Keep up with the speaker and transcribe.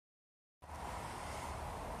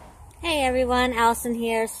Hey everyone, Allison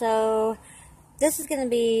here. So this is going to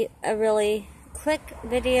be a really quick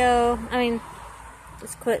video. I mean,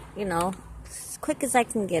 it's quick, as quick as I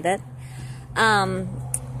can get it. I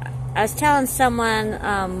was telling someone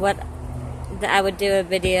that I would do a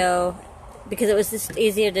video because it was just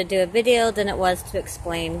easier to do a video than it was to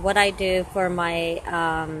explain what I do for my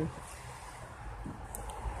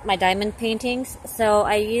my diamond paintings. So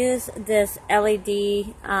I use this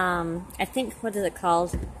LED, I think, what is it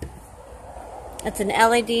called? It's an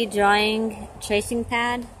LED drawing tracing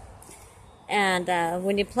pad, and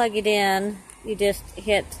when you plug it in, you just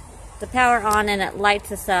hit the power on and it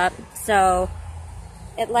lights us up. So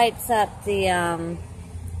it lights up the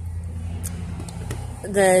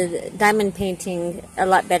diamond painting a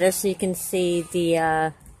lot better, so you can see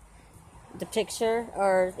the picture,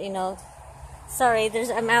 or sorry,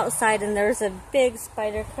 I'm outside and there's a big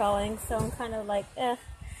spider crawling, so I'm kind of like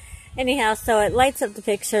anyhow, so it lights up the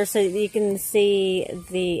picture so you can see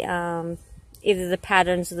the either the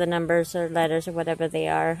patterns of the numbers or letters or whatever they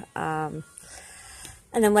are. And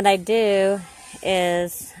then what I do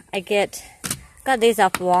is I got these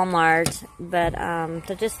off Walmart, but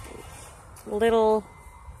they're just little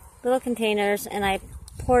containers, and I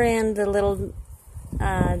pour in the little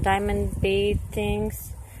diamond bead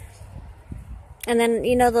things, and then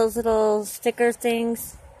those little sticker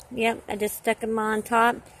things. Yep, I just stuck them on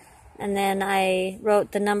top. And then I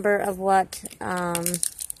wrote the number of what,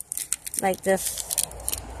 like this.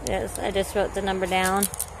 Yes, I just wrote the number down.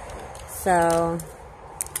 So,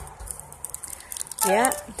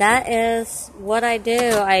 yeah, that is what I do.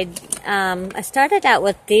 I started out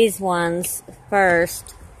with these ones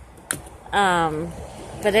first, but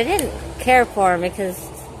I didn't care for them because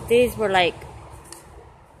these were like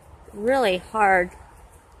really hard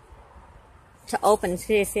to open.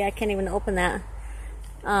 See, I can't even open that.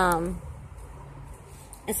 And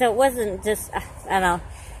so it wasn't just, I don't know,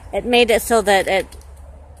 it made it so that it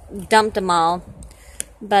dumped them all.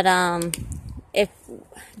 But,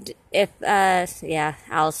 yeah,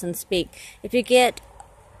 Allison, speak. If you get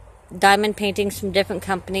diamond paintings from different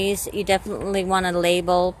companies, you definitely want to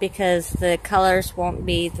label, because the colors won't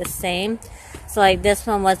be the same. So like this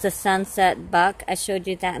one was the Sunset Buck. I showed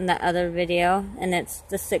you that in the other video, and it's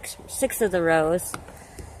the six of the rose.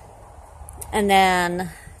 And then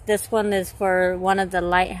this one is for one of the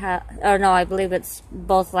lighthouse, or no, I believe it's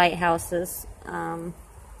both lighthouses.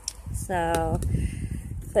 But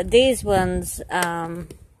these ones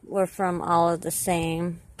were from all of the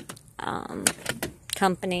same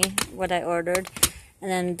company, what I ordered.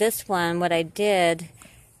 And then this one, what I did,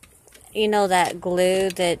 that glue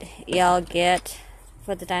that y'all get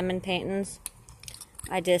for the diamond paintings,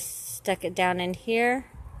 I just stuck it down in here.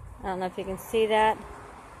 I don't know if you can see that.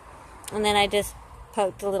 And then I just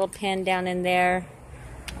poked a little pin down in there,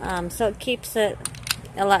 so it keeps it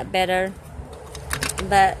a lot better.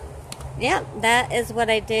 But yeah, that is what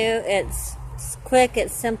I do. It's quick,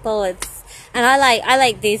 it's simple, and I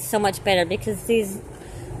like these so much better, because these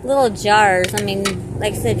little jars, I mean,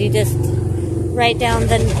 like I said, you just write down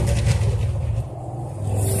the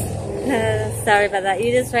sorry about that.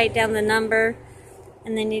 You just write down the number,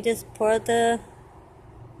 and then you just pour the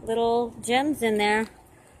little gems in there.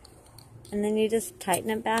 And then you just tighten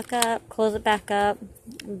it back up, close it back up.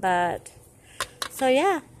 But, so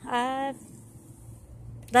yeah,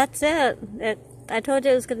 that's it. I told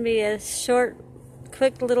you it was going to be a short,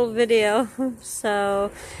 quick little video. So,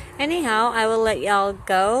 anyhow, I will let y'all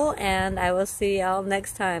go, and I will see y'all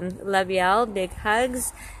next time. Love y'all. Big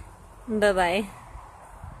hugs. Bye-bye.